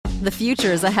The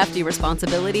future is a hefty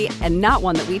responsibility and not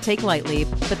one that we take lightly.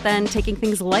 But then taking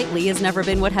things lightly has never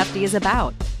been what Hefty is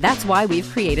about. That's why we've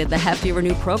created the Hefty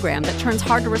Renew program that turns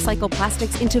hard-to-recycle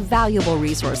plastics into valuable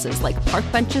resources like park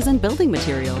benches and building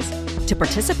materials. To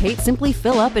participate, simply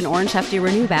fill up an orange Hefty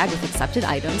Renew bag with accepted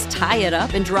items, tie it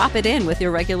up, and drop it in with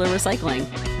your regular recycling.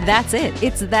 That's it.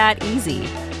 It's that easy.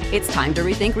 It's time to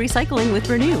rethink recycling with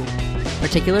Renew.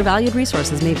 Particular valued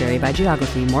resources may vary by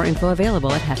geography. More info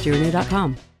available at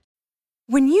heftyrenew.com.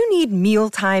 When you need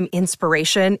mealtime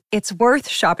inspiration, it's worth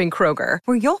shopping Kroger,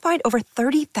 where you'll find over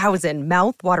 30,000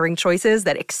 mouth-watering choices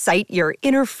that excite your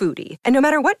inner foodie. And no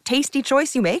matter what tasty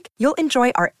choice you make, you'll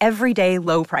enjoy our everyday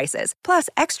low prices, plus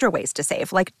extra ways to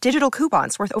save, like digital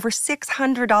coupons worth over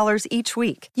 $600 each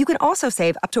week. You can also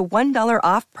save up to $1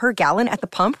 off per gallon at the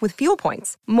pump with fuel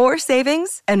points. More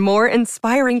savings and more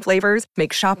inspiring flavors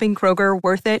make shopping Kroger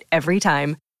worth it every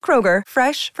time. Kroger,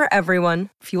 fresh for everyone.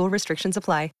 Fuel restrictions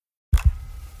apply.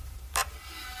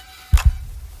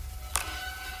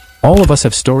 All of us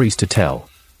have stories to tell.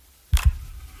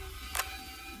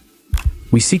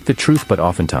 We seek the truth, but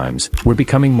oftentimes, we're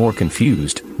becoming more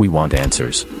confused. We want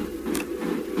answers.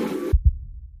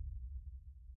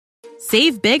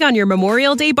 Save big on your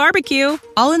Memorial Day barbecue,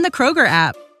 all in the Kroger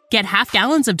app. Get half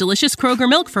gallons of delicious Kroger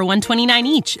milk for $1.29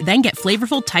 each. Then get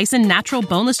flavorful Tyson natural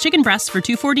boneless chicken breasts for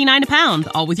 $2.49 a pound,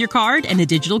 all with your card and a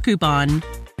digital coupon.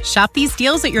 Shop these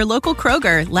deals at your local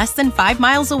Kroger, less than 5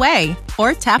 miles away.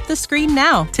 Or tap the screen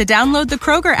now to download the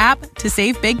Kroger app to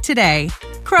save big today.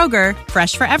 Kroger,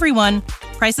 fresh for everyone.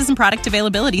 Prices and product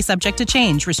availability subject to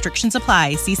change. Restrictions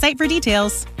apply. See site for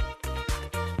details.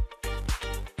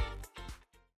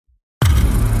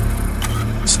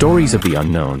 Stories of the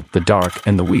unknown, the dark,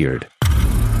 and the weird.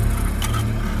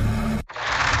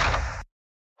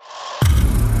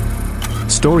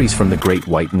 Stories from the Great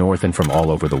White North and from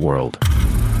all over the world.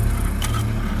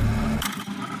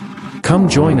 Come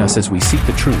join us as we seek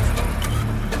the truth.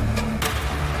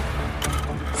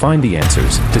 Find the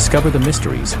answers, discover the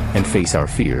mysteries, and face our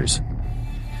fears.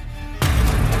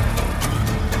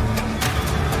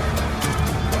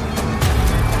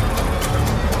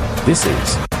 This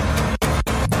is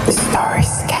the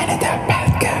Stories Canada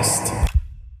podcast.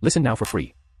 Listen now for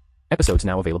free. Episodes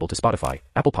now available to Spotify,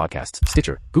 Apple Podcasts,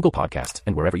 Stitcher, Google Podcasts,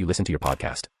 and wherever you listen to your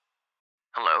podcast.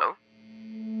 Hello?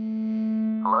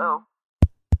 Hello?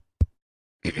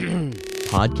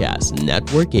 Podcast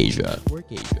Network Asia.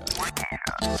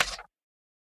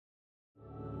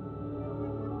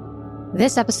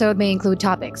 This episode may include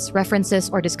topics,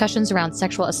 references, or discussions around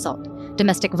sexual assault,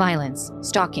 domestic violence,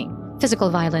 stalking,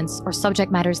 physical violence, or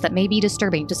subject matters that may be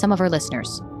disturbing to some of our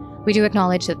listeners. We do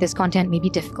acknowledge that this content may be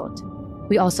difficult.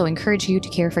 We also encourage you to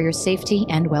care for your safety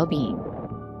and well-being.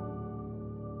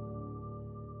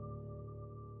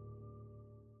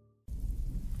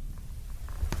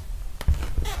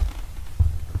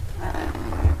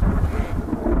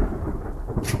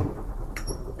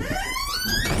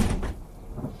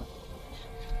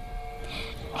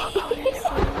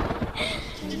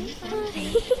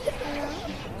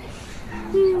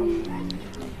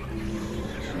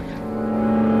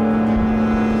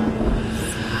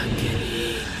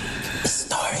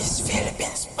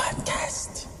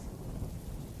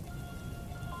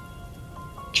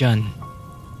 John.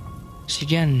 Si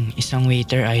John, isang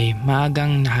waiter, ay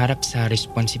maagang naharap sa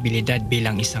responsibilidad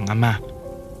bilang isang ama.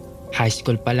 High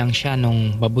school pa lang siya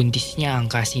nung mabuntis niya ang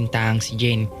kasintahang si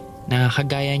Jane na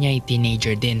kagaya niya ay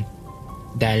teenager din.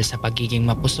 Dahil sa pagiging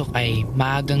mapusok ay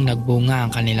maagang nagbunga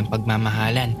ang kanilang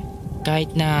pagmamahalan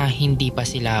kahit na hindi pa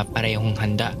sila parehong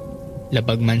handa.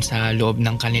 Labag man sa loob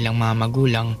ng kanilang mga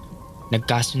magulang,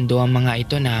 nagkasundo ang mga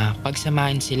ito na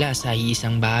pagsamahin sila sa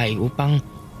iisang bahay upang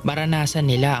maranasan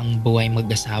nila ang buhay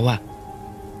mag-asawa.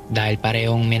 Dahil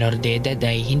parehong menor de edad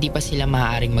ay hindi pa sila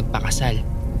maaaring magpakasal.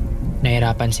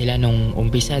 Nahirapan sila nung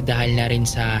umpisa dahil na rin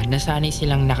sa nasanay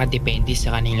silang nakadepende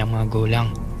sa kanilang mga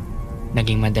gulang.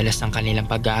 Naging madalas ang kanilang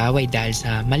pag-aaway dahil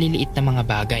sa maliliit na mga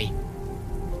bagay.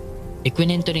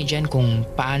 Ikwinento ni Jan kung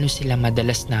paano sila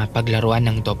madalas na paglaruan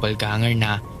ng Doppelganger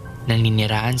na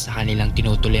naniniraan sa kanilang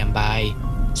tinutuluyang bahay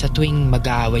sa tuwing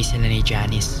mag-aaway sila ni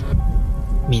Janice.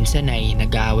 Minsan ay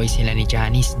nag-aaway sila ni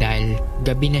Janice dahil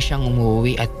gabi na siyang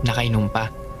umuwi at nakainom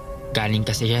pa. Galing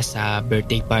kasi siya sa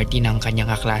birthday party ng kanyang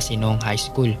kaklase noong high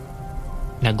school.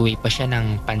 Nag-uwi pa siya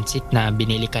ng pansit na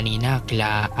binili kanina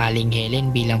kila Aling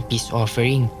Helen bilang peace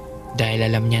offering dahil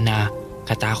alam niya na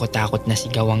katakot-takot na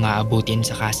sigaw ang aabutin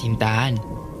sa kasintahan.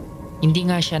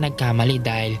 Hindi nga siya nagkamali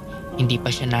dahil hindi pa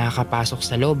siya nakakapasok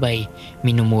sa loob ay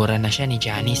minumura na siya ni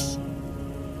Janice.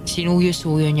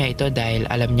 Sinuyo-suyo niya ito dahil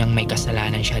alam niyang may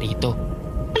kasalanan siya rito.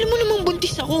 Alam mo namang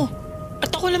buntis ako at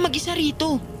ako lang mag-isa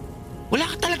rito. Wala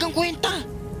ka talagang kwenta.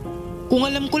 Kung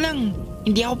alam ko lang,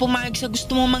 hindi ako pumayag sa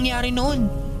gusto mong mangyari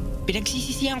noon.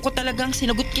 Pinagsisisihan ko talagang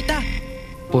sinagot kita.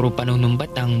 Puro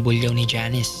panunumbat ang bulyaw ni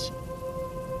Janice.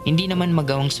 Hindi naman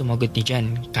magawang sumagot ni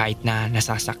Jan kahit na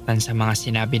nasasaktan sa mga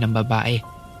sinabi ng babae.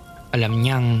 Alam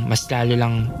niyang mas lalo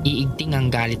lang iigting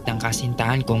ang galit ng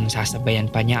kasintahan kung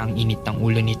sasabayan pa niya ang init ng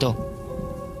ulo nito.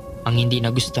 Ang hindi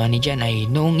nagustuhan ni Jan ay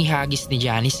noong ihagis ni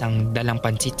Janice ang dalang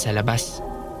pansit sa labas.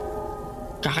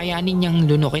 Kakayanin niyang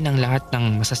lunukin ang lahat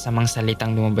ng masasamang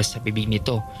salitang lumabas sa bibig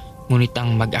nito, ngunit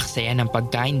ang mag-aksaya ng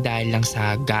pagkain dahil lang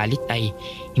sa galit ay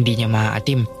hindi niya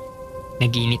maaatim.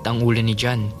 Naginit ang ulo ni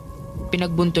Jan.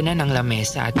 Pinagbuntunan ang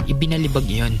lamesa at ibinalibag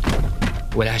iyon.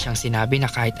 Wala siyang sinabi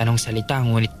na kahit anong salita,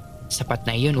 ngunit sapat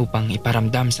na iyon upang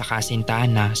iparamdam sa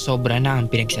kasintahan na sobra na ang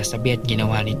pinagsasabi at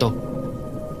ginawa nito.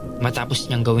 Matapos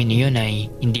niyang gawin iyon ay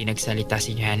hindi nagsalita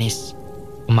si Janice.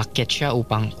 Umakyat siya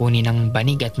upang kunin ang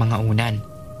banig at mga unan.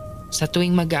 Sa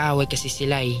tuwing mag-aaway kasi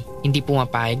sila ay hindi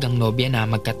pumapayag ang nobya na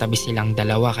magkatabi silang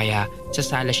dalawa, kaya sa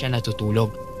sala siya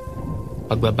natutulog.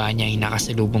 Pagbaba niya ay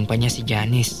nakasalubong pa niya si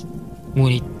Janice.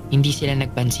 Ngunit hindi sila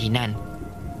nagpansinan.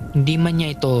 Hindi man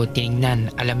niya ito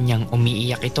tinignan, alam niyang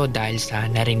umiiyak ito dahil sa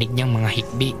narinig niyang mga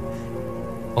hikbi.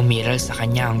 Umiral sa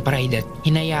kanya ang pride at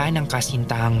hinayaan ang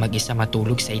kasintahang mag-isa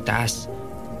matulog sa itaas.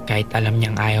 Kahit alam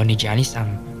niyang ayaw ni Janice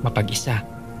ang mapag-isa.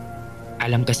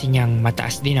 Alam kasi niyang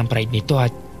mataas din ang pride nito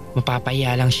at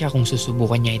mapapaya lang siya kung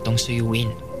susubukan niya itong suyuin.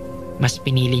 Mas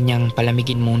pinili niyang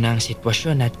palamigin muna ang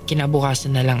sitwasyon at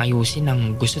kinabukasan na lang ayusin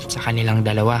ang gusot sa kanilang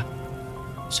dalawa.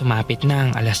 Sumapit na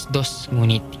ang 2:00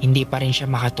 ngunit hindi pa rin siya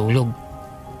makatulog.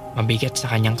 Mabigat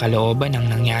sa kanyang kalooban ang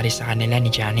nangyari sa kanila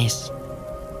ni Janice.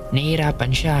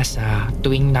 Nahihirapan siya sa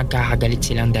tuwing nagkakagalit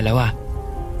silang dalawa.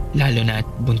 Lalo na at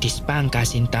buntis pa ang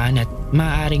kasintahan at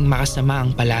maaaring makasama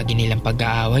ang palagi nilang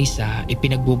pag-aaway sa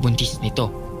ipinagbubuntis nito.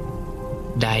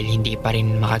 Dahil hindi pa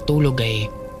rin makatulog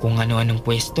ay kung ano-anong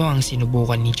pwesto ang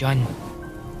sinubukan ni John.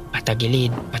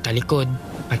 Patagilid, patalikod,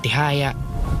 patihaya,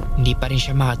 hindi pa rin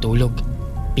siya makatulog.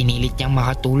 Pinilit niyang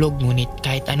makatulog ngunit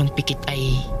kahit anong pikit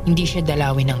ay hindi siya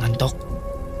dalawin ng antok.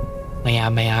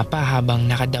 Maya-maya pa habang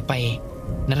nakadapay,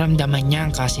 naramdaman niya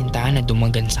ang kasintahan na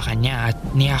dumagan sa kanya at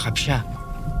niyakap siya.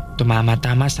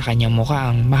 Tumama-tama sa kanyang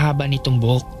mukha ang mahaba nitong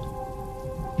buhok.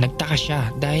 Nagtaka siya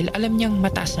dahil alam niyang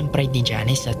mataas ang pride ni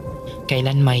Janice at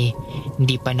kailan may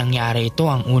hindi pa nangyari ito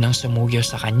ang unang sumuyo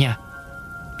sa kanya.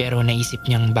 Pero naisip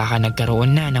niyang baka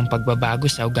nagkaroon na ng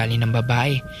pagbabago sa ugali ng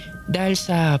babae dahil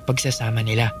sa pagsasama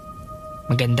nila.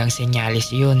 Magandang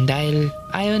senyalis iyon dahil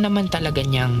ayaw naman talaga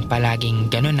niyang palaging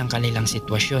ganun ang kanilang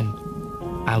sitwasyon.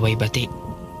 Away-bati.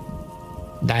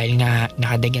 Dahil nga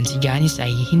nakadagan si Janice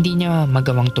ay hindi niya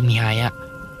magawang tumihaya.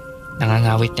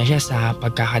 Nangangawit na siya sa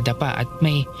pagkakadapa at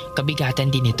may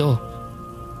kabigatan din ito.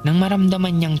 Nang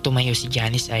maramdaman niyang tumayo si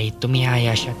Janice ay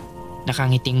tumihaya siya,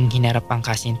 nakangiting hinarap ang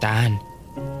kasintahan.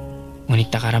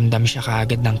 Ngunit nakaramdam siya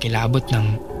kaagad ng kilabot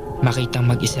nang makitang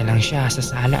mag-isa lang siya sa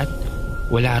sala at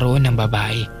wala roon ng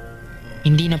babae.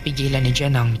 Hindi napigilan ni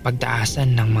Jan ang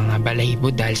pagtaasan ng mga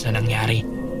balahibo dahil sa nangyari.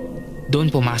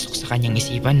 Doon pumasok sa kanyang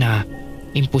isipan na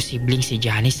imposibleng si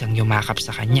Janice ang yumakap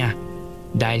sa kanya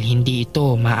dahil hindi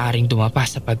ito maaring dumapa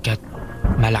sapagkat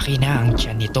malaki na ang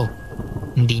tiyan nito.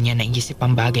 Hindi niya naisip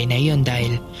ang bagay na iyon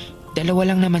dahil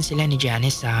dalawa lang naman sila ni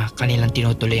Janice sa kanilang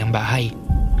tinutuloy ang bahay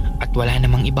at wala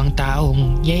namang ibang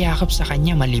taong yayakap sa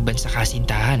kanya maliban sa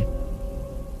kasintahan.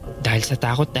 Dahil sa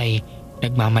takot ay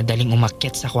nagmamadaling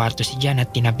umakyat sa kwarto si Jan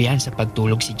at tinabihan sa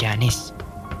pagtulog si Janice.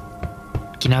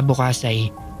 Kinabukas ay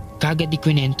kagad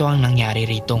ikwento ang nangyari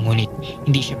rito ngunit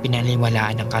hindi siya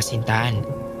pinaniwalaan ng kasintahan.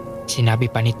 Sinabi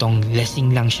pa nitong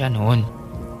lasing lang siya noon.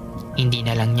 Hindi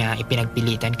na lang niya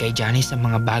ipinagpilitan kay Janice ang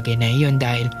mga bagay na iyon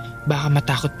dahil baka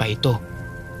matakot pa ito.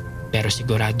 Pero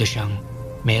sigurado siyang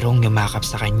merong yumakap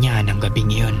sa kanya ng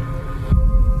gabing iyon.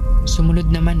 Sumunod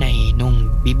naman ay nung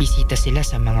bibisita sila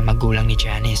sa mga magulang ni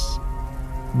Janice.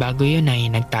 Bago yun ay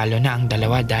nagtalo na ang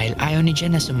dalawa dahil ayaw ni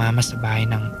Jan na sumama sa bahay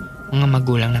ng mga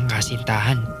magulang ng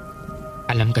kasintahan.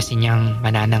 Alam kasi niyang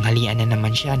manananghalian na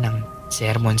naman siya ng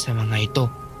sermon sa mga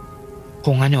ito.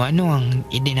 Kung ano-ano ang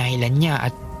idinahilan niya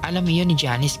at alam iyon ni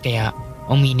Janice kaya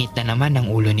uminit na naman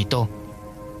ang ulo nito.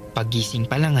 Paggising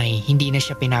pa lang ay hindi na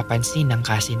siya pinapansin ng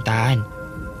kasintahan.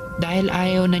 Dahil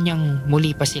ayaw na niyang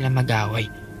muli pa sila mag-away,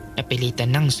 napilitan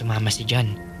nang sumama si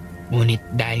Jan. Ngunit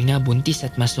dahil nga buntis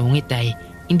at masungit ay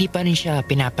hindi pa rin siya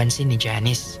pinapansin ni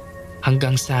Janice.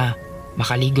 Hanggang sa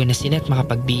makaligo na sila at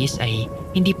makapagbiis ay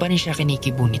hindi pa rin siya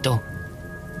kinikibo nito.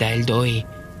 Dahil doon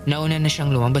nauna na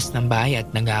siyang lumabas ng bahay at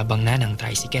nag-aabang na ng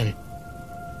tricycle.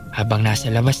 Habang nasa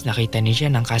labas nakita ni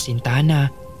Jan ang kasintahan na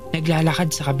naglalakad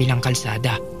sa kabilang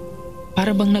kalsada.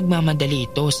 para bang nagmamadali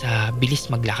ito sa bilis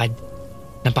maglakad.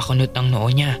 Napakunot ang noo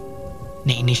niya.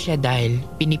 Nainis siya dahil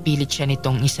pinipilit siya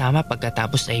nitong isama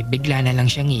pagkatapos ay bigla na lang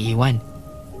siyang iiwan.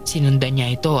 Sinundan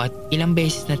niya ito at ilang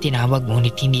beses na tinawag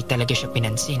ngunit hindi talaga siya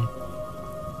pinansin.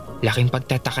 Laking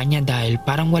pagtataka niya dahil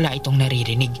parang wala itong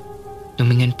naririnig.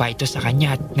 Tumingon pa ito sa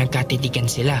kanya at nagkatitigan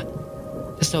sila.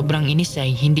 Sa sobrang inis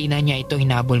ay hindi na niya ito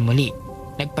hinabol muli.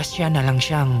 Nagpasya na lang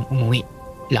siyang umuwi.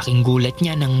 Laking gulat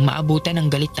niya nang maabutan ng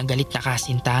galit na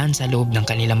kasintahan sa loob ng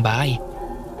kanilang bahay.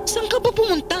 Saan ka ba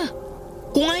pumunta?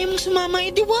 Kung ayaw mong sumama,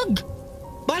 edi wag.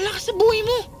 Bahala ka sa buhay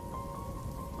mo.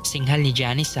 Singhal ni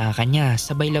Janice sa kanya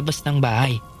sabay labas ng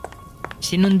bahay.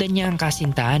 Sinundan niya ang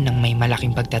kasintahan ng may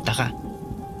malaking pagtataka.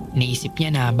 Naisip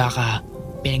niya na baka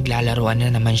pinaglalaroan na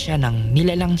naman siya ng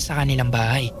nilalang sa kanilang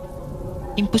bahay.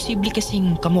 Imposible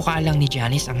kasing kamukha lang ni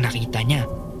Janice ang nakita niya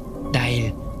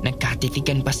dahil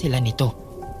nagkatitigan pa sila nito.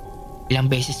 Ilang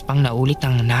beses pang naulit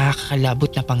ang nakakalabot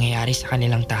na pangyayari sa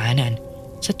kanilang tahanan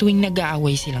sa tuwing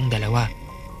nag-aaway silang dalawa.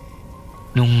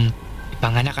 Nung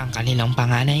ipanganak ang kanilang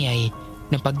panganay ay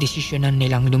napagdesisyonan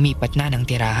nilang lumipat na ng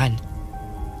tirahan.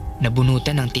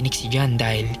 Nabunutan ng tinik si John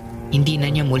dahil hindi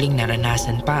na niya muling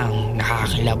naranasan pa ang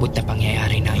nakakakilabot na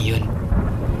pangyayari na iyon.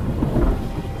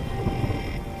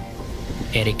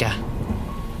 Erika.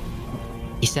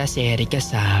 Isa si Erika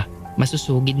sa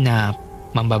masusugid na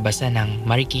mambabasa ng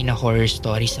Marikina horror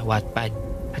story sa Wattpad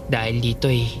at dahil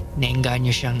dito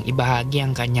naengganyo siyang ibahagi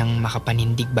ang kanyang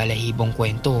makapanindig balahibong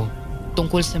kwento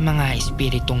tungkol sa mga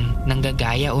espiritong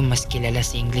nanggagaya o mas kilala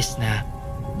sa Ingles na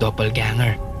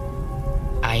Doppelganger.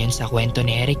 Ayon sa kwento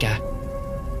ni Erika,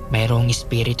 mayroong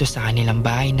espiritu sa kanilang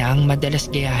bahay na ang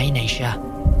madalas gayahin ay siya.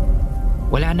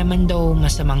 Wala naman daw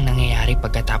masamang nangyayari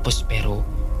pagkatapos pero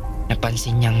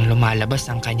napansin niyang lumalabas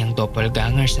ang kanyang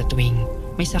doppelganger sa tuwing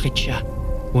may sakit siya.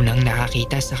 Unang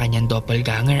nakakita sa kanyang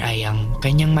doppelganger ay ang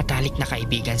kanyang matalik na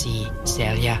kaibigan si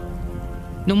Celia.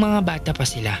 Nung mga bata pa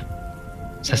sila,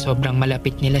 sa sobrang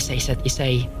malapit nila sa isa't isa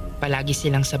ay palagi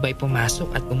silang sabay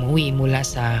pumasok at umuwi mula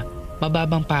sa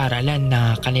mababang paaralan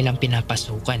na kanilang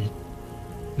pinapasukan.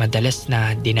 Madalas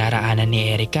na dinaraanan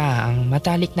ni Erika ang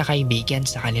matalik na kaibigan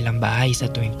sa kanilang bahay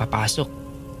sa tuwing papasok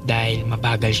dahil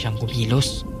mabagal siyang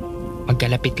kumilos.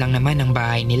 Magkalapit lang naman ang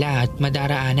bahay nila at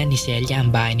madaraanan ni Celia ang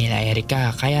bahay nila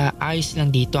Erika kaya ayos lang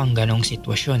dito ang ganong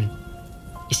sitwasyon.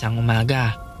 Isang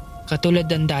umaga, katulad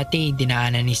ng dati,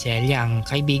 dinaanan ni Celia ang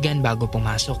kaibigan bago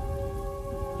pumasok.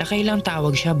 Nakailang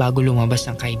tawag siya bago lumabas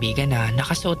ang kaibigan na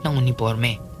nakasuot ng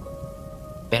uniforme.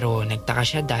 Pero nagtaka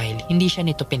siya dahil hindi siya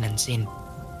nito pinansin.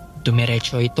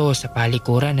 Dumiretso ito sa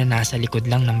palikuran na nasa likod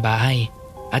lang ng bahay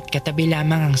at katabi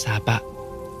lamang ang sapa.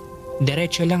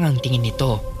 Diretso lang ang tingin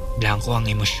nito, blanko ang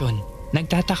emosyon.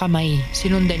 Nagtataka may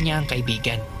sinundan niya ang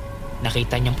kaibigan.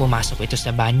 Nakita niyang pumasok ito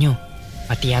sa banyo.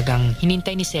 Matiyagang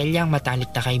hinintay ni Celia ang matalik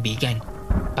na kaibigan.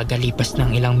 Pagkalipas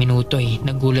ng ilang minuto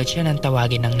nagulat siya nang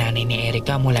tawagin ng nanay ni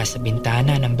Erika mula sa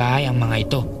bintana ng bahay ang mga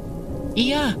ito.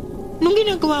 Iya, nung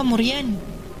ginagawa mo riyan?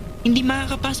 Hindi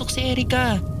makakapasok si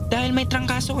Erika dahil may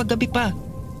trangkaso kagabi pa.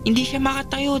 Hindi siya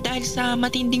makatayo dahil sa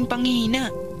matinding panghihina.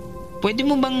 Pwede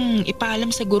mo bang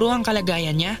ipaalam sa guro ang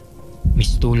kalagayan niya?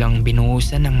 Mistulang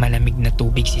binuhusan ng malamig na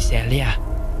tubig si Celia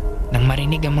nang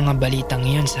marinig ang mga balitang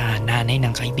iyon sa nanay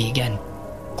ng kaibigan.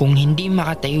 Kung hindi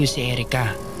makatayo si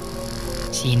Erika,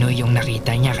 sino yung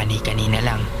nakita niya kani-kanina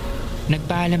lang?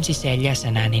 Nagpaalam si Celia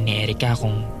sa nanay ni Erika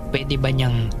kung pwede ba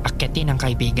niyang akyatin ang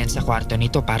kaibigan sa kwarto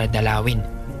nito para dalawin.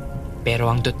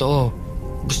 Pero ang totoo,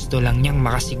 gusto lang niyang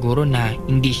makasiguro na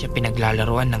hindi siya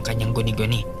pinaglalaroan ng kanyang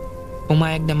guni-guni.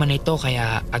 Pumayag naman ito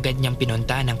kaya agad niyang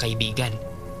pinuntahan ang kaibigan.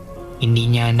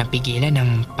 Hindi niya napigilan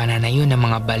ang pananayo ng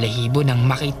mga balahibo nang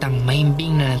makitang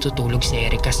mahimbing na natutulog si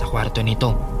Erika sa kwarto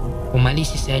nito.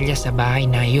 Umalis si Celia sa bahay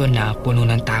na iyon na puno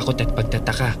ng takot at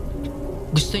pagtataka.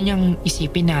 Gusto niyang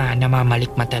isipin na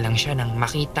namamalikmata lang siya nang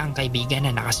makita ang kaibigan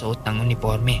na nakasuot ng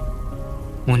uniforme.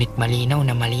 Ngunit malinaw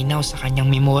na malinaw sa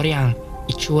kanyang memorya ang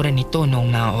itsura nito noong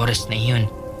mga oras na iyon.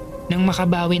 Nang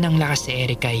makabawi ng lakas si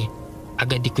Erika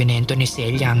agad ikwento ni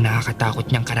Celia ang nakakatakot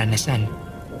niyang karanasan.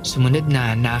 Sumunod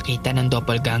na nakita ng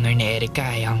doppelganger ni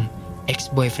Erika ay ang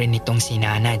ex-boyfriend nitong si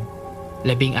Nanad.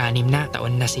 16 na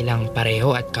taon na silang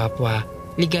pareho at kapwa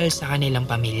legal sa kanilang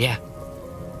pamilya.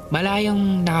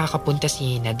 Malayong nakakapunta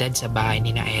si Nadad sa bahay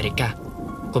ni na Erika.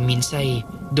 Kuminsay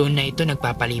doon na ito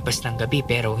nagpapalipas ng gabi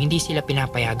pero hindi sila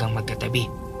pinapayagang magkatabi.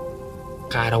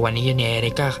 Kaarawan niyo ni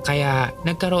Erika kaya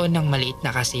nagkaroon ng maliit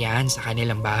na kasiyahan sa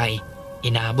kanilang bahay.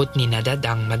 Inaabot ni Nadad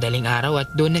ang madaling araw at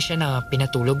doon na siya na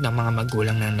pinatulog ng mga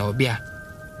magulang ng nobya.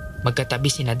 Magkatabi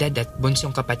si Nadad at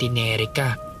bunsong kapatid ni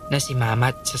Erika na si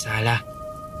Mamat sa sala.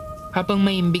 Habang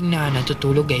maimbing na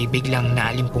natutulog ay biglang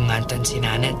naalimpungantan si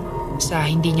Nanad sa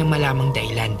hindi niya malamang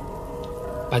dahilan.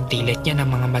 Pagdilat niya ng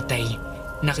mga matay,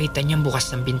 nakita niyang bukas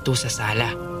ng pinto sa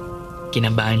sala.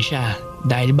 Kinabahan siya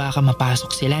dahil baka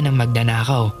mapasok sila ng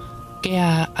magnanakaw,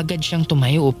 kaya agad siyang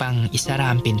tumayo upang isara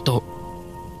ang pinto.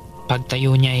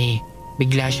 Pagtayo niya ay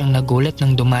bigla siyang nagulat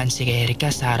nang dumaan si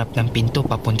Erica sa harap ng pinto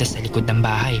papunta sa likod ng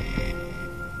bahay.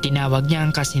 Tinawag niya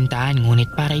ang kasintahan ngunit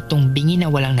para itong bingi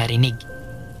na walang narinig.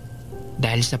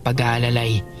 Dahil sa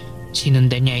pag-aalalay,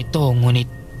 sinundan niya ito ngunit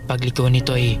pagliko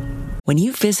nito ay... When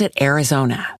you visit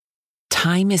Arizona,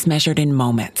 time is measured in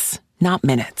moments, not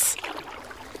minutes.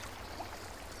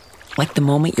 Like the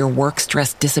moment your work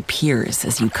stress disappears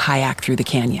as you kayak through the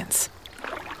canyons.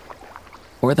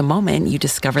 Or the moment you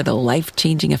discover the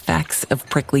life-changing effects of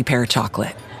prickly pear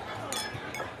chocolate.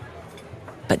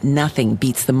 But nothing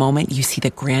beats the moment you see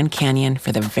the Grand Canyon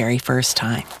for the very first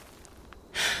time.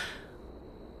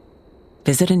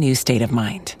 Visit a new state of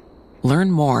mind. Learn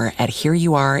more at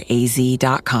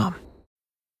hereyouareaz.com.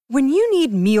 When you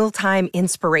need mealtime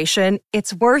inspiration,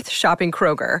 it's worth shopping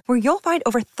Kroger, where you'll find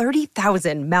over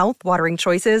 30,000 mouth-watering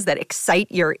choices that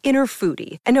excite your inner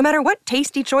foodie. And no matter what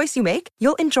tasty choice you make,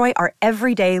 you'll enjoy our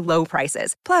everyday low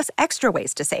prices, plus extra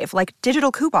ways to save, like digital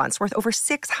coupons worth over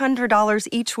 $600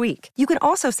 each week. You can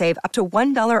also save up to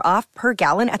 $1 off per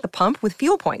gallon at the pump with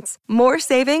fuel points. More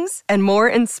savings and more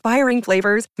inspiring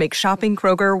flavors make shopping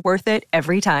Kroger worth it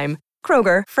every time.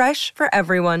 Kroger, fresh for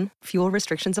everyone. Fuel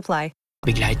restrictions apply.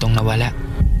 Bigla itong nawala.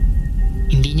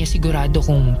 Hindi niya sigurado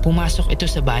kung pumasok ito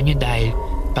sa banyo dahil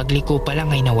pagliko pa lang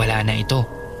ay nawala na ito.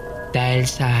 Dahil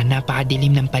sa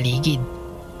napakadilim ng paligid,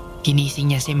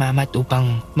 ginising niya si Mamat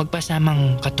upang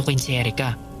magpasamang katukin si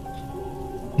Erica.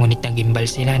 Ngunit nagimbal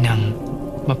sila nang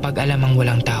mapag-alamang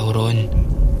walang tao ron.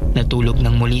 Natulog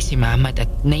nang muli si Mamat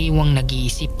at naiwang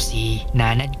nag-iisip si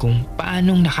Nanad kung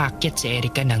paanong nakakyat si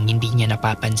Erica nang hindi niya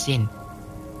napapansin.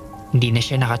 Hindi na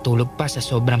siya nakatulog pa sa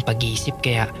sobrang pag-iisip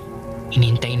kaya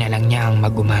inintay na lang niya ang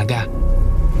mag-umaga.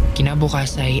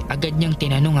 Kinabukas ay agad niyang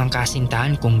tinanong ang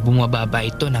kasintahan kung bumababa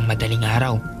ito ng madaling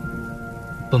araw.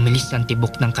 Pumilis ang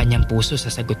tibok ng kanyang puso sa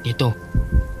sagot nito.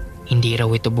 Hindi raw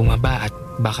ito bumaba at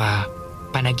baka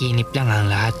panaginip lang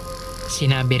ang lahat.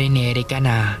 Sinabi rin ni Erica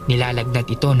na nilalagnat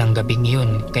ito ng gabing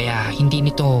iyon kaya hindi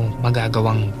nito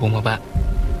magagawang bumaba.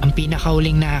 Ang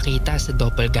pinakauling nakakita sa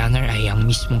Doppelganger ay ang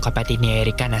mismong kapatid ni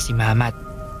Erica na si Mamat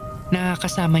na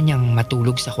kasama niyang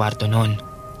matulog sa kwarto noon.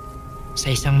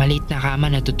 Sa isang maliit na kama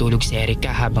natutulog si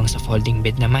Erica habang sa folding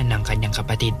bed naman ng kanyang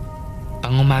kapatid.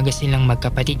 Pangumaga silang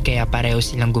magkapatid kaya pareho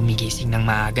silang gumigising ng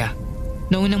maaga.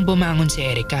 Noong bumangon si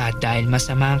Erica at dahil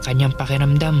masama ang kanyang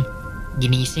pakiramdam,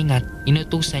 ginising at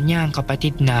inutusan niya ang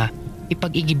kapatid na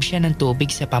ipag-igib siya ng tubig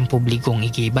sa pampublikong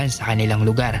igiban sa kanilang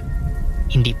lugar.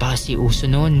 Hindi pa kasi uso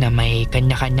noon na may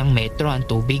kanya-kanyang metro ang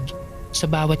tubig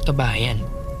sa bawat kabahayan.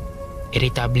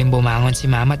 Iritableng bumangon si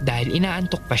Mamat dahil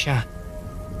inaantok pa siya.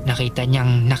 Nakita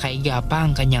niyang nakaiga pa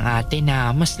ang kanyang ate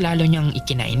na mas lalo niyang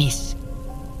ikinainis.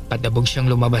 Padabog siyang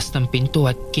lumabas ng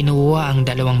pinto at kinuha ang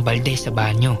 2 balde sa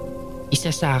banyo.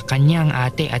 Isa sa kanyang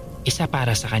ate at isa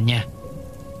para sa kanya.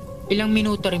 Ilang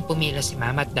minuto rin pumila si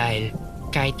Mamat dahil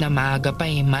kahit na maaga pa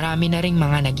marami na ring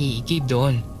mga nag-iigib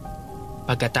doon.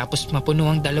 Pagkatapos mapuno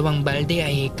ang 2 balde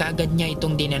ay kaagad niya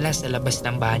itong dinala sa labas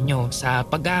ng banyo sa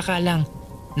pag-aakalang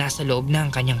nasa loob na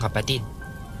ang kanyang kapatid.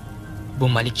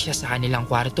 Bumalik siya sa kanilang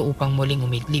kwarto upang muling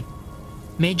umidlip.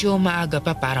 Medyo maaga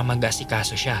pa para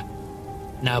mag-asikaso siya.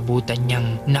 Naabutan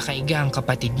niyang nakaiga ang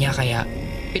kapatid niya kaya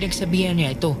pinagsabihan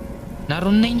niya ito.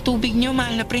 Naroon na yung tubig niyo,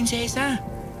 mahal na prinsesa.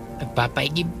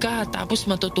 Nagpapaigib ka tapos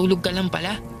matutulog ka lang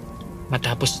pala.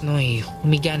 Matapos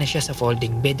humiga na siya sa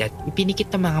folding bed at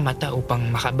ipinikit ang mga mata upang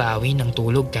makabawi ng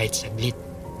tulog kahit saglit.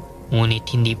 Ngunit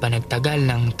hindi pa nagtagal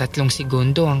ng 3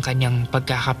 segundo ang kanyang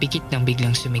pagkakapikit nang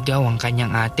biglang sumigaw ang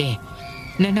kanyang ate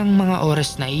na ng mga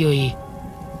oras na iyo'y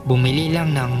bumili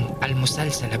lang ng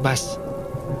almusal sa labas.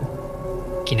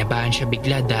 Kinabahan siya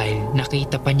bigla dahil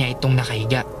nakita pa niya itong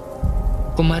nakahiga.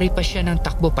 Kumari pa siya ng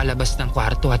takbo palabas ng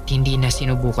kwarto at hindi na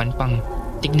sinubukan pang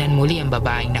tignan muli ang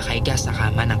babaeng nakahiga sa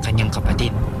kama ng kanyang kapatid.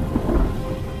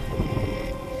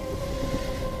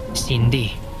 Cindy.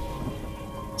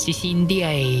 Si Cindy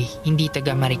ay hindi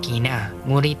taga Marikina,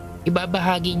 ngunit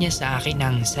ibabahagi niya sa akin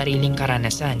ang sariling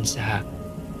karanasan sa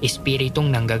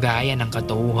espiritong nanggagaya ng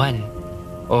katauhan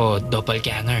o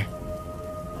Doppelganger.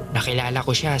 Nakilala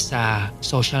ko siya sa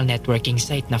social networking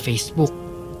site na Facebook.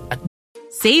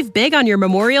 Save big on your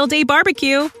Memorial Day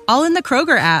barbecue, all in the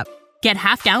Kroger app. Get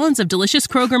half gallons of delicious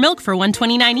Kroger milk for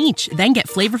 $1.29 each. Then get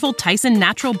flavorful Tyson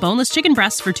natural boneless chicken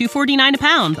breasts for $2.49 a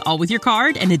pound, all with your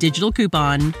card and a digital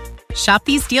coupon. Shop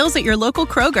these deals at your local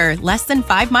Kroger, less than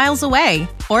 5 miles away.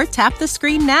 Or tap the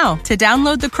screen now to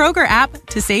download the Kroger app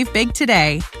to save big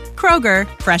today. Kroger,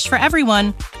 fresh for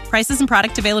everyone. Prices and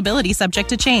product availability subject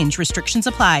to change. Restrictions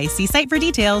apply. See site for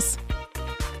details.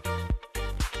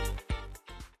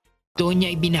 Doon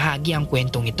niya ibinahagi ang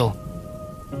kwentong ito.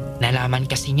 Nalaman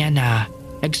kasi niya na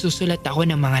nagsusulat ako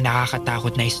ng mga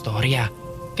nakakatakot na istorya.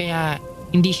 Kaya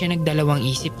hindi siya nagdalawang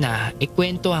isip na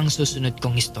ikwento ang susunod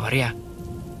kong istorya.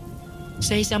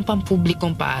 Sa isang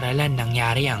pampublikong paaralan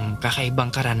nangyari ang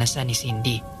kakaibang karanasan ni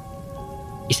Cindy.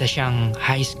 Isa siyang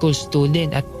high school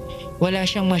student at wala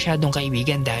siyang masyadong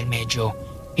kaibigan dahil medyo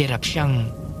hirap siyang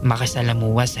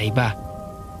makasalamuha sa iba.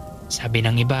 Sabi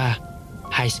ng iba,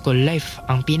 high school life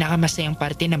ang pinakamasayang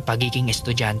parte ng pagiging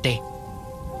estudyante.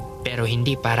 Pero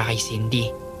hindi para kay Cindy.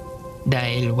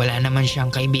 Dahil wala naman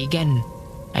siyang kaibigan,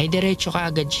 ay diretso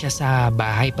kaagad siya sa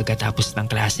bahay pagkatapos ng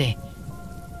klase.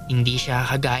 Hindi siya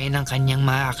kagaya ng kanyang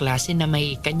mga kaklase na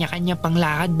may kanya-kanya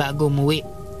panglakad bago umuwi.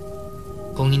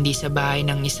 Kung hindi sa bahay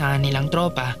ng isa nilang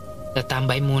tropa,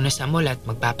 tatambay muna sa mall at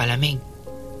magpapalamig.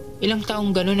 Ilang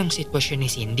taong ganun ang sitwasyon ni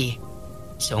Cindy.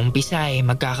 Sa umpisa ay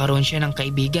magkakaroon siya ng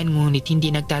kaibigan ngunit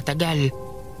hindi nagtatagal.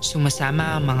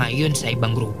 Sumasama ang mga iyon sa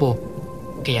ibang grupo.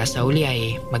 Kaya sa uli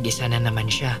ay mag-isa na naman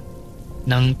siya.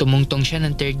 Nang tumungtong siya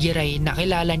ng third year ay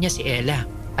nakilala niya si Ella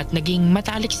at naging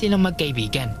matalik silang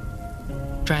magkaibigan.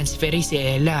 Transferee si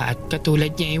Ella at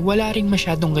katulad niya ay wala ring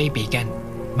masyadong kaibigan.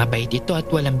 Mabait ito at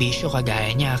walang bisyo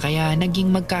kagaya niya kaya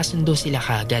naging magkasundo sila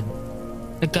kagad.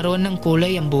 Nagkaroon ng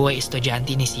kulay ang buhay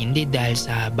estudyante ni Cindy dahil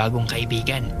sa bagong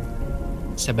kaibigan.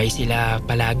 Sabay sila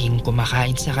palaging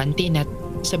kumakain sa kantin at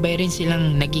sabay rin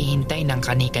silang naghihintay ng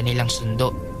kani-kanilang sundo.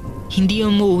 Hindi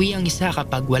umuwi ang isa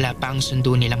kapag wala pa ang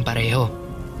sundo nilang pareho.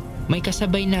 May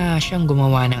kasabay na siyang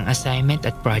gumawa ng assignment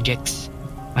at projects.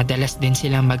 Madalas din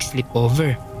silang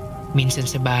mag-sleepover. Minsan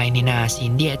sa bahay ni na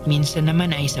Cindy at minsan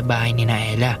naman ay sa bahay ni na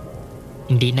Ella.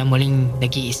 Hindi na muling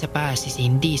nag-iisa pa si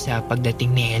Cindy sa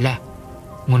pagdating ni Ella.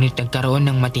 Ngunit nagkaroon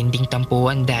ng matinding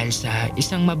tampuan dahil sa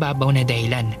isang mababaw na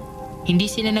dahilan. Hindi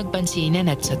sila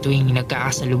nagpansinan at sa tuwing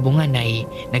nagkakasalubungan ay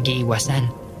nag-iiwasan.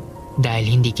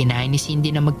 Dahil hindi kinain ni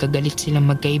Cindy na magkagalit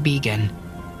silang magkaibigan,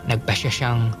 nagpasya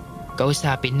siyang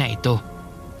kausapin na ito.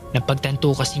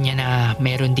 Napagtanto kasi niya na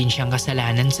meron din siyang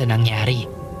kasalanan sa nangyari.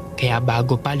 Kaya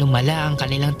bago pa lumala ang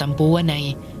kanilang tampuan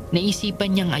ay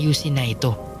naisipan niyang ayusin na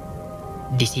ito.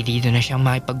 Desidido na siyang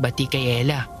makipagbati kay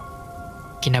Ella.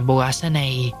 Kinabukasan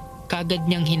ay kagad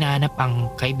niyang hinanap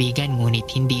ang kaibigan ngunit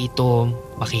hindi ito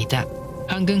makita.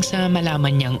 Hanggang sa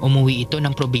malaman niyang umuwi ito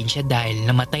ng probinsya dahil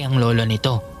namatay ang lolo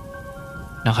nito.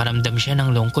 Nakaramdam siya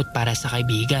ng lungkot para sa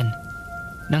kaibigan.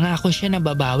 Nangako siya na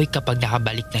babawi kapag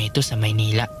nakabalik na ito sa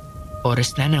Maynila.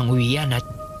 Oras na ng uwian at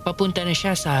papunta na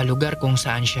siya sa lugar kung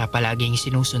saan siya palaging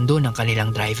sinusundo ng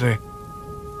kanilang driver.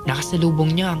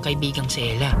 Nakasalubong niya ang kaibigang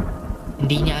si Ella.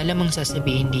 Hindi niya alam ang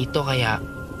sasabihin dito kaya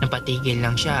napatigil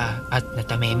lang siya at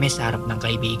natameme sa harap ng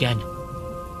kaibigan.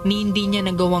 Hindi niya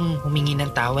nagawang humingi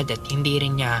ng tawad at hindi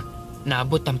rin niya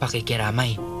naabot ang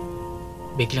pakikiramay.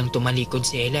 Biglang tumalikod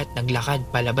si Ella at naglakad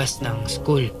palabas ng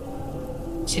school.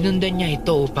 Sinundan niya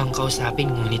ito upang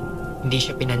kausapin ngunit hindi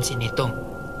siya pinansin ito.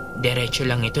 Diretso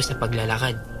lang ito sa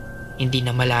paglalakad. Hindi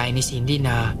na malayan ni Cindy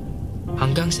na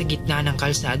hanggang sa gitna ng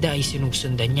kalsada ay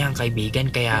sinusundan niya ang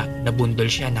kaibigan kaya nabundol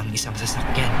siya ng isang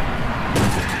sasakyan.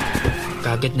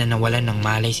 Kagad na nawalan ng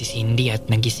malay si Cindy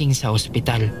at nagising sa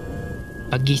ospital.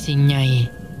 Paggising niya ay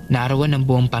naroon ang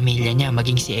buong pamilya niya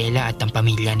maging si Ella at ang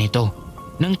pamilya nito.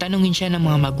 Nang tanungin siya ng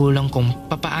mga magulang kung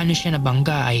papaano siya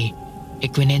nabangga ay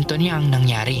ikwinento niya ang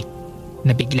nangyari.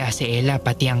 Nabigla si Ella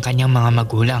pati ang kanyang mga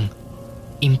magulang.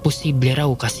 Imposible raw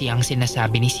kasi ang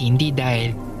sinasabi ni Cindy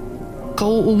dahil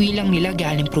kauuwi lang nila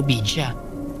galing probinsya.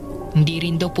 Hindi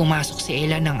rin daw pumasok si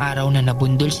Ella ng araw na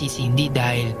nabundol si Cindy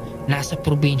dahil nasa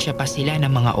probinsya pa sila ng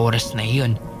mga oras na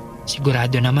iyon.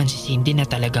 Sigurado naman si Cindy na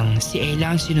talagang si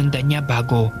Ella ang sinundan niya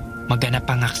bago maganap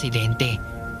ang aksidente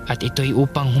at ito'y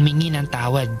upang humingi ng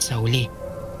tawad sa huli.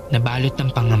 Nabalot ng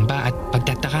pangamba at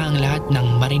pagtataka ang lahat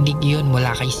nang marinig iyon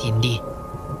mula kay Cindy.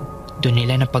 Doon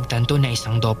nila napagtanto na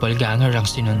isang doppelganger ang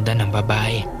sinundan ng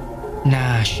babae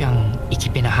na siyang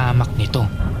ikipinahamak nito.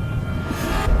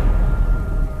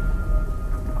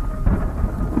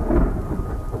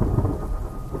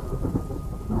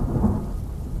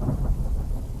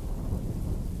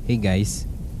 Hey guys,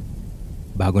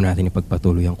 bago natin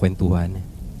ipagpatuloy ang kwentuhan,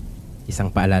 isang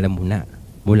paalala muna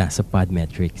mula sa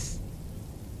Podmetrics.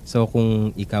 So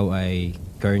kung ikaw ay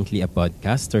currently a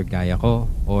podcaster gaya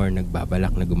ko or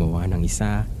nagbabalak na gumawa ng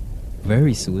isa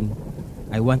very soon,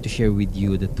 I want to share with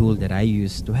you the tool that I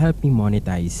use to help me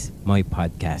monetize my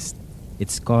podcast.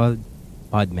 It's called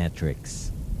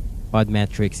Podmetrics.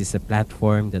 Podmetrics is a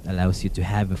platform that allows you to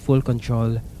have a full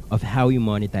control of how you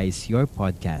monetize your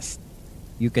podcast.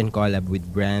 You can collab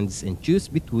with brands and choose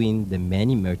between the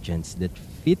many merchants that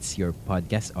fits your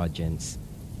podcast audience.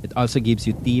 It also gives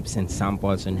you tips and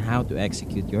samples on how to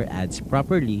execute your ads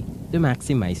properly to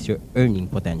maximize your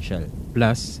earning potential.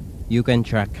 Plus, you can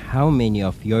track how many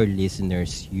of your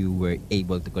listeners you were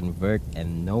able to convert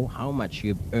and know how much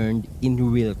you've earned in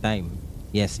real time.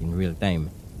 Yes, in real time.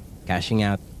 Cashing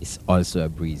out is also a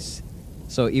breeze.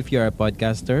 So if you're a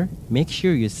podcaster, make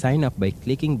sure you sign up by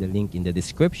clicking the link in the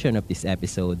description of this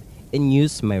episode and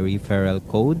use my referral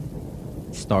code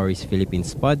Stories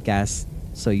Philippines Podcast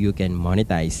so you can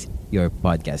monetize your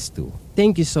podcast too.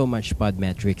 Thank you so much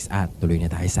Podmetrics at tuloy na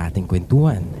tayo sa ating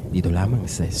kwentuhan dito lamang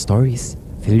sa Stories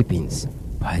Philippines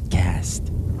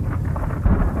Podcast.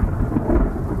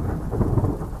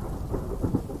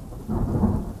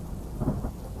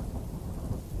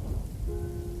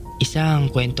 Isa ang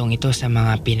kwentong ito sa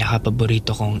mga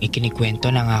pinakapaborito kong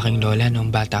ikinikwento ng aking lola noong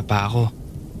bata pa ako.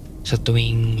 Sa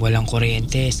tuwing walang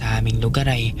kuryente sa aming lugar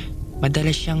ay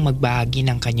madalas siyang magbahagi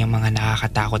ng kanyang mga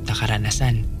nakakatakot na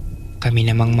karanasan. Kami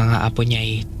namang mga apo niya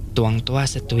ay tuwang-tuwa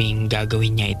sa tuwing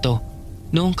gagawin niya ito.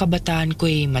 Noong kabataan ko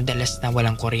ay madalas na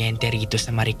walang kuryente rito sa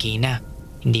Marikina.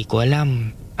 Hindi ko alam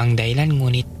ang dahilan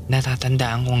ngunit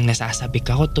natatandaan kong nasasabik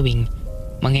ako tuwing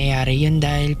mangyayari yun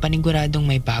dahil paniguradong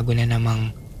may bago na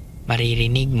namang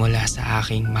maririnig mula sa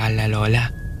aking mahal na lola.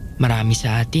 Marami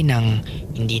sa atin ang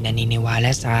hindi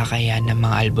naniniwala sa kakayahan ng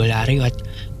mga albularyo at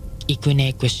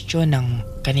ikune-question ng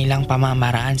kanilang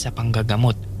pamamaraan sa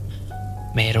panggagamot.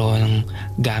 Mayroong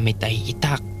gamit ay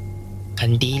itak,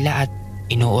 kandila at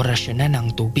inoorasyonan ng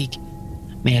tubig.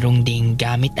 Merong ding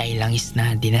gamit ay langis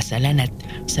na dinasalan at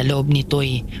sa loob nito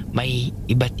ay may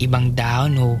iba't ibang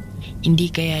dahon o hindi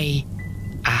kaya ay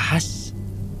ahas.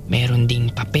 Meron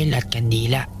ding papel at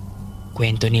kandila.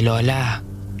 Kwento ni Lola,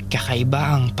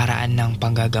 kakaiba ang paraan ng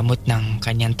panggagamot ng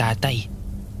kanyang tatay,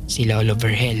 si Lolo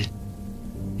Vergel.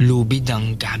 Lubid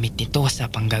ang gamit nito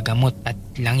sa panggagamot at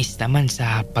langis naman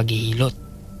sa paghihilot.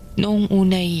 Noong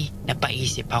unay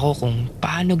napaisip ako kung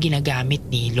paano ginagamit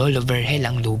ni Lolo Vergel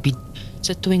ang lubid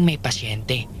sa tuwing may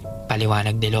pasyente.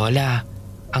 Paliwanag ni Lola,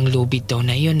 ang lubid daw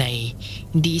na yun ay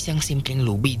hindi isang simpleng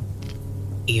lubid.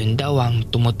 Iyon daw ang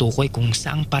tumutukoy kung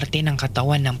saang parte ng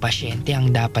katawan ng pasyente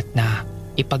ang dapat na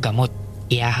ipagamot.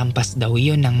 Iahampas daw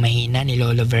iyon ng mahina ni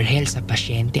Lolo Vergel sa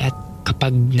pasyente at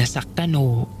kapag nasaktan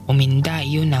o uminda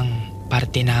iyon ang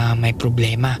parte na may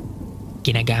problema.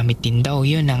 Ginagamit din daw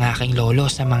iyon ng aking lolo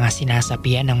sa mga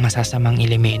sinasapian ng masasamang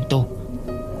elemento.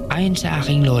 Ayon sa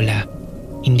aking lola,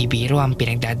 hindi biro ang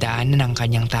pinagdadaanan ng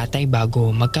kanyang tatay bago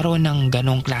magkaroon ng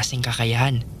ganong klaseng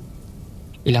kakayahan.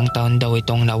 Ilang taon daw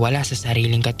itong nawala sa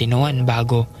sariling katinuan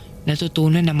bago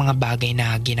natutunan ng mga bagay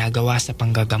na ginagawa sa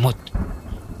panggagamot.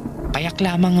 Payak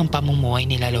lamang ang pamumuhay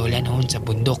nila lola noon sa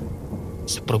bundok,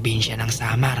 sa probinsya ng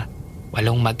Samar. 8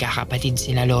 magkakapatid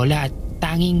sila lola at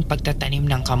tanging pagtatanim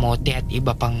ng kamote at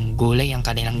iba pang gulay ang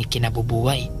kanilang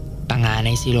ikinabubuhay.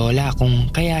 Panganay si lola kung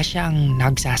kaya siya ang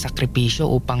nagsasakripisyo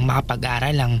upang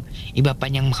makapag-aral ang iba pa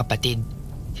niyang kapatid.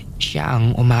 Siya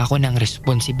ang umako ng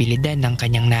responsibilidad ng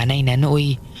kanyang nanay na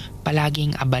nooy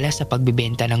palaging abala sa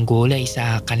pagbibenta ng gulay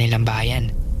sa kanilang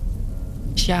bayan.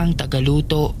 Siya ang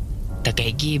tagaluto,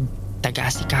 tagaigib,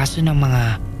 taga-asikaso ng mga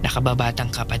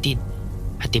nakababatang kapatid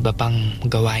at iba pang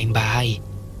gawaing bahay.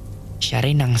 Siya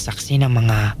rin ang saksi ng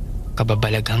mga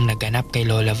kababalaghang naganap kay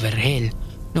Lola Vergel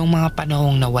noong mga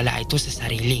panahong nawala ito sa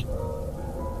sarili.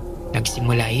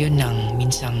 Nagsimula yun nang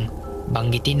minsang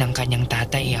banggitin ng kanyang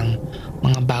tatay ang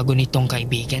mga bago nitong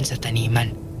kaibigan sa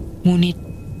taniman. Ngunit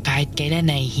kahit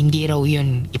kailan ay hindi raw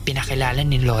yun ipinakilala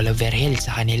ni Lola Vergel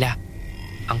sa kanila.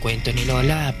 Ang kwento ni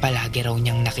Lola, palagi raw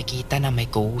niyang nakikita na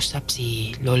may kausap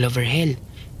si Lola Vergel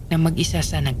na mag-isa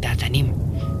sa nagtatanim.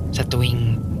 Sa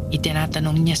tuwing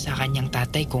itinatanong niya sa kanyang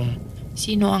tatay kung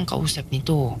sino ang kausap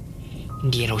nito,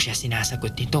 hindi raw siya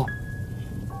sinasagot nito.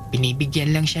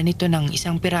 Binibigyan lang siya nito ng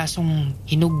isang pirasong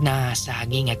hinog na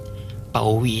saging at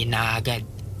pauwiin na agad.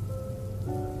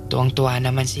 Tuwang-tuwa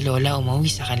naman si Lola umuwi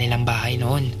sa kanilang bahay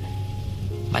noon.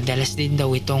 Madalas din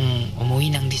daw itong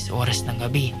umuwi ng 10 oras ng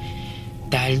gabi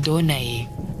dahil doon ay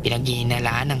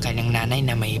pinag-iinalaan ng kanyang nanay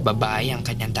na may babae ang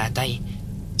kanyang tatay.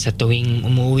 Sa tuwing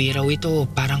umuwi raw ito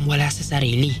parang wala sa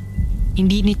sarili.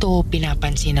 Hindi nito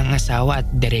pinapansin ang asawa at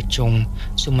diretsyong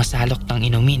sumasalok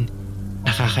ng inumin.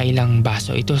 Nakakailang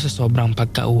baso ito sa sobrang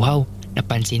pagkauhaw.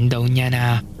 Napansin daw niya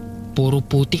na puro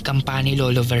putik ang paa ni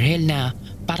Lolo Vergel na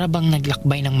para bang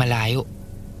naglakbay ng malayo.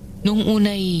 Noong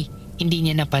unay hindi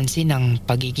niya napansin ang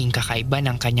pagiging kakaiba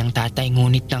ng kanyang tatay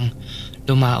ngunit nang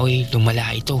lumaoy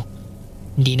lumala ito.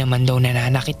 Hindi naman daw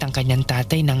nananakit ang kanyang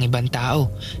tatay ng ibang tao,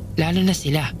 lalo na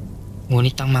sila.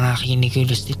 Ngunit ang mga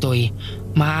kinikilos nito ay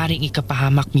maaaring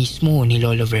ikapahamak mismo ni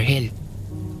Lolo Vergel.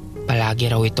 Palagi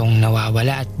raw itong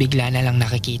nawawala at bigla na lang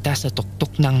nakikita sa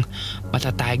tuktok ng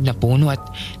matatayag na puno at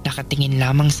nakatingin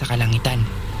lamang sa kalangitan.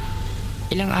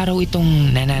 Ilang araw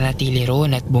itong nananatili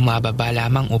roon at bumababa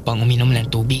lamang upang uminom ng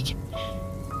tubig.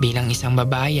 Bilang isang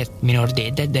babae at minor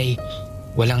de edad ay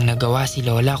walang nagawa si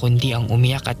Lola kundi ang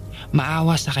umiyak at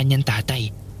maawa sa kanyang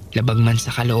tatay. Labag man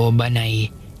sa kalooban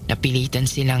ay napilitan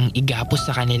silang igapos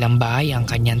sa kanilang bahay ang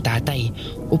kanyang tatay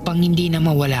upang hindi na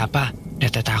mawala pa.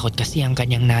 Natatakot kasi ang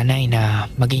kanyang nanay na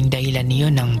maging dahilan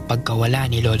niyon ng pagkawala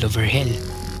ni Lolo Vergel.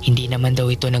 Hindi naman daw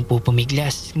ito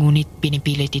nagpupumiglas, ngunit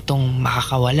pinipilit itong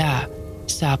makakawala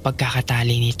sa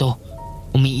pagkakatali nito.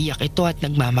 Umiiyak ito at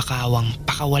nagmamakawang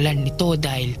pakawalan nito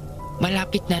dahil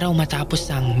malapit na raw matapos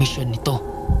ang misyon nito.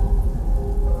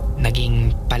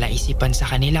 Naging palaisipan sa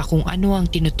kanila kung ano ang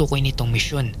tinutukoy nitong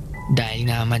misyon. Dahil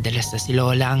nga madalas na si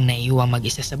Lola ang naiiwang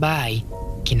mag-isa sa bahay,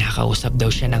 kinakausap daw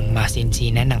siya ng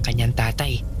masinsinan ng kanyang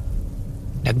tatay.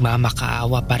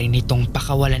 Nagmamakaawa pa rin itong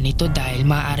pakawalan nito dahil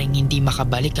maaaring hindi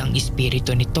makabalik ang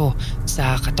espiritu nito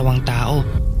sa katawang tao.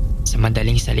 Sa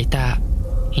madaling salita,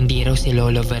 hindi raw si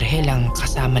Lolo Vergel ang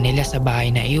kasama nila sa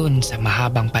bahay na iyon sa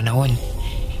mahabang panahon.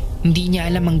 Hindi niya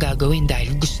alam ang gagawin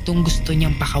dahil gustong-gusto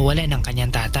niyang pakawalan ng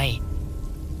kanyang tatay.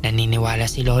 Naniniwala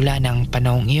si Lola ng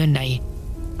panahong iyon ay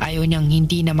ayaw niyang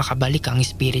hindi na makabalik ang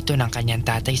espiritu ng kanyang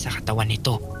tatay sa katawan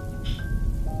nito.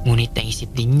 Ngunit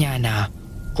naisip din niya na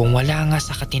kung wala nga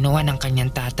sa katinoan ng kanyang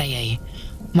tatay ay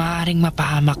maaaring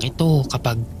mapahamak ito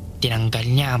kapag tinanggal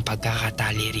niya ang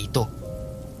pagkakatali rito.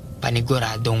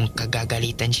 Paniguradong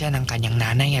kagagalitan siya ng kanyang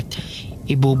nanay at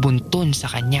ibubuntun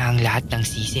sa kanya ang lahat ng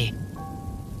sisi.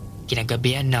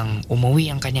 Kinagabihan nang umuwi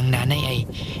ang kanyang nanay ay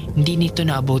hindi nito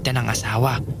naabutan ng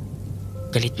asawa.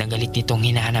 Galit na galit nitong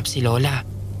hinahanap si Lola.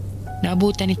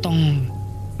 Naabutan nitong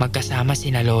magkasama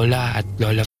sina Lola at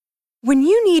Lola. When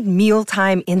you need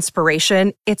mealtime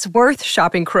inspiration, it's worth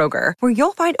shopping Kroger, where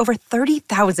you'll find over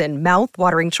 30,000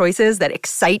 mouth-watering choices that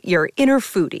excite your inner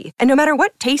foodie. And no matter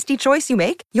what tasty choice you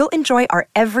make, you'll enjoy our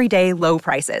everyday low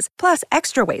prices, plus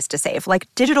extra ways to save, like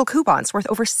digital coupons worth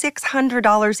over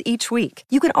 $600 each week.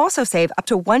 You can also save up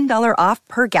to $1 off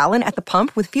per gallon at the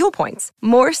pump with fuel points.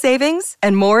 More savings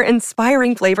and more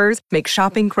inspiring flavors make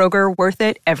shopping Kroger worth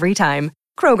it every time.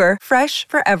 Kroger, fresh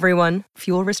for everyone.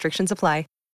 Fuel restrictions apply.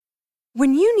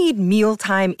 When you need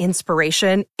mealtime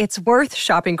inspiration, it's worth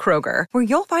shopping Kroger, where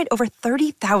you'll find over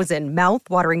 30,000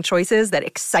 mouth-watering choices that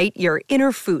excite your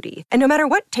inner foodie. And no matter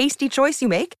what tasty choice you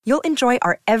make, you'll enjoy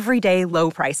our everyday low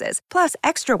prices, plus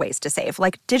extra ways to save,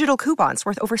 like digital coupons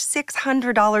worth over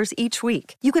 $600 each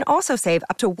week. You can also save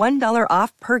up to $1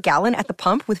 off per gallon at the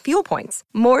pump with fuel points.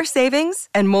 More savings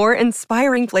and more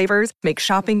inspiring flavors make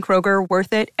shopping Kroger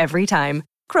worth it every time.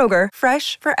 Kroger,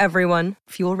 fresh for everyone.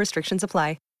 Fuel restrictions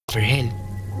apply. Vergel.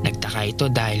 Nagtaka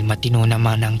ito dahil matino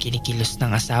naman ang kinikilos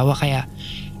ng asawa kaya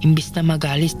imbis na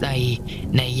magalis ay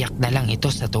naiyak na lang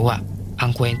ito sa tuwa.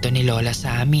 Ang kwento ni Lola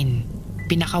sa amin,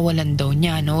 pinakawalan daw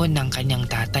niya noon ng kanyang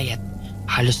tatay at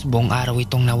halos buong araw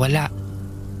itong nawala.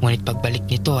 Ngunit pagbalik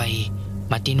nito ay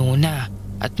matino na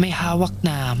at may hawak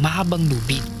na mahabang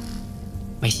lubid.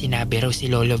 May sinabi raw si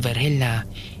Lolo Vergel na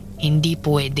hindi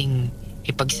pwedeng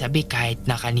ipagsabi kahit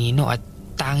na kanino at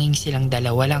tanging silang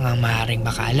dalawa lang ang maaaring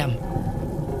makaalam.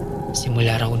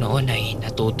 Simula raw noon ay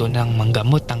natuto ng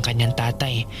manggamot ang kanyang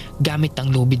tatay gamit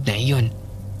ang lubid na iyon.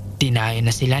 Dinayo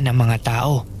na sila ng mga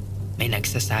tao. May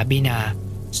nagsasabi na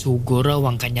sugo raw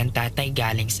ang kanyang tatay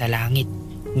galing sa langit.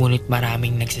 Ngunit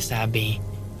maraming nagsasabi,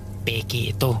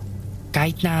 peke ito.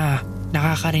 Kahit na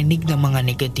nakakarinig ng mga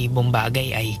negatibong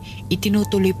bagay ay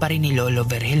itinutuloy pa rin ni Lolo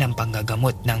Vergel ang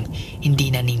panggagamot ng hindi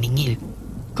naniningil.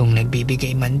 Kung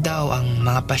nagbibigay man daw ang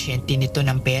mga pasyente nito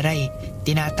ng pera ay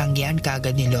tinatanggihan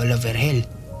kaagad ni Lolo Vergel.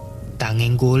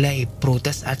 Tanging gulay,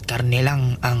 prutas at karne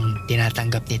lang ang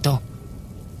tinatanggap nito.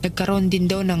 Nagkaroon din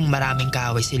daw ng maraming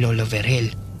kaaway si Lolo Vergel.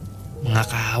 Mga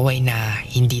kaaway na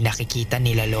hindi nakikita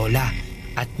nila Lola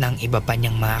at ng iba pa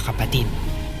niyang mga kapatid.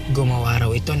 Gumawa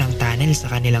raw ito ng tunnel sa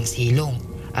kanilang silong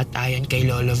at ayon kay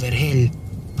Lolo Vergel,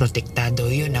 protektado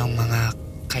yun ng mga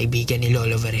kaibigan ni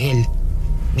Lolo Vergel.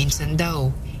 Minsan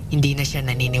daw, hindi na siya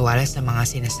naniniwala sa mga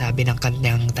sinasabi ng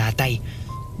kanyang tatay.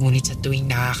 Ngunit sa tuwing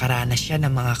nakakaranas siya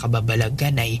ng mga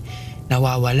kababalaghan ay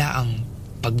nawawala ang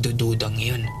pagdududang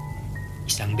iyon.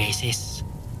 Isang beses,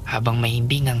 habang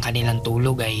mahimbing ang kanilang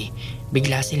tulog ay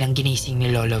bigla silang ginising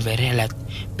ni Lolo Vergel at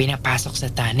pinapasok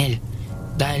sa tunnel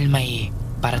dahil may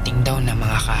parating daw na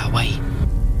mga kaaway.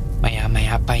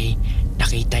 Maya-maya pa'y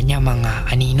nakita niya mga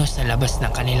anino sa labas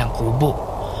ng kanilang kubo.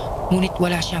 ngunit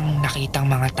wala siyang nakitang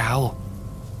mga tao.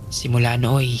 Simula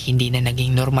nooy, hindi na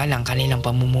naging normal ang kanilang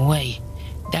pamumuhay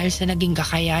dahil sa naging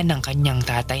kakayahan ng kanyang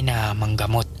tatay na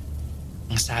manggamot.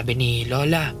 Ang sabi ni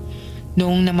Lola,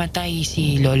 noong namatay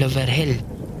si Lolo Vergel,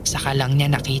 saka lang niya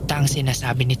nakita ang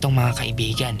sinasabi nitong mga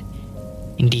kaibigan.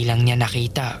 Hindi lang niya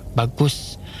nakita,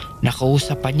 bagkus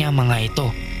nakausap pa niya mga ito.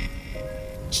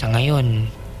 Sa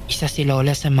ngayon, isa si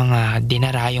Lola sa mga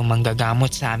dinarayong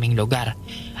manggagamot sa aming lugar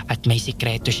at may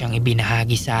sikreto siyang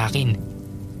ibinahagi sa akin.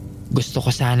 Gusto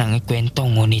ko sanang ikwento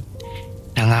ngunit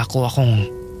nangako akong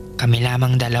kami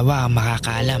lamang dalawa ang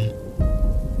makakaalam.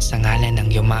 Sa ngalan ng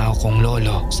yumao kong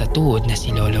lolo sa tuhod na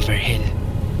si Lolo Vergel.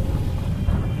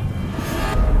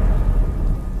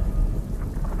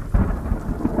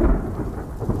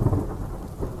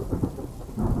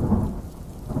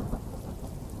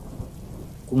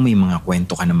 Kung may mga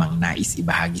kwento ka namang nais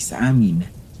ibahagi sa amin,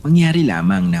 mangyari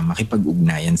lamang na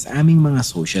makipag-ugnayan sa aming mga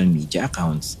social media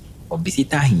accounts o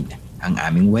bisitahin ang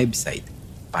aming website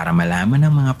para malaman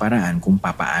ang mga paraan kung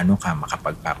papaano ka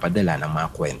makapagpapadala ng mga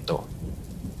kwento.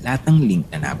 Lahat ng link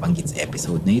na nabanggit sa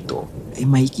episode na ito ay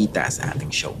makikita sa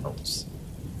ating show notes.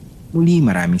 Muli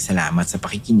maraming salamat sa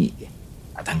pakikinig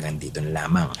at hanggang dito na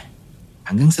lamang.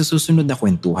 Hanggang sa susunod na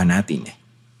kwentuhan natin,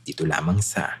 dito lamang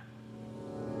sa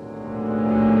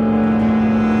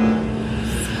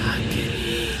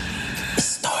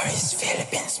Stories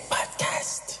Philippines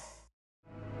Podcast.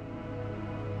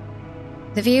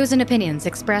 The views and opinions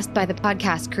expressed by the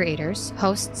podcast creators,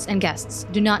 hosts, and guests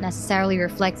do not necessarily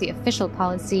reflect the official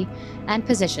policy and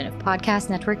position of Podcast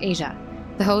Network Asia,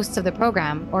 the hosts of the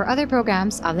program, or other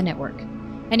programs of the network.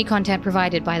 Any content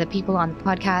provided by the people on the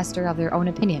podcast are of their own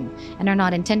opinion and are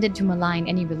not intended to malign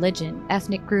any religion,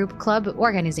 ethnic group, club,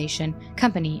 organization,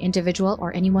 company, individual,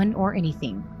 or anyone or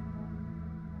anything.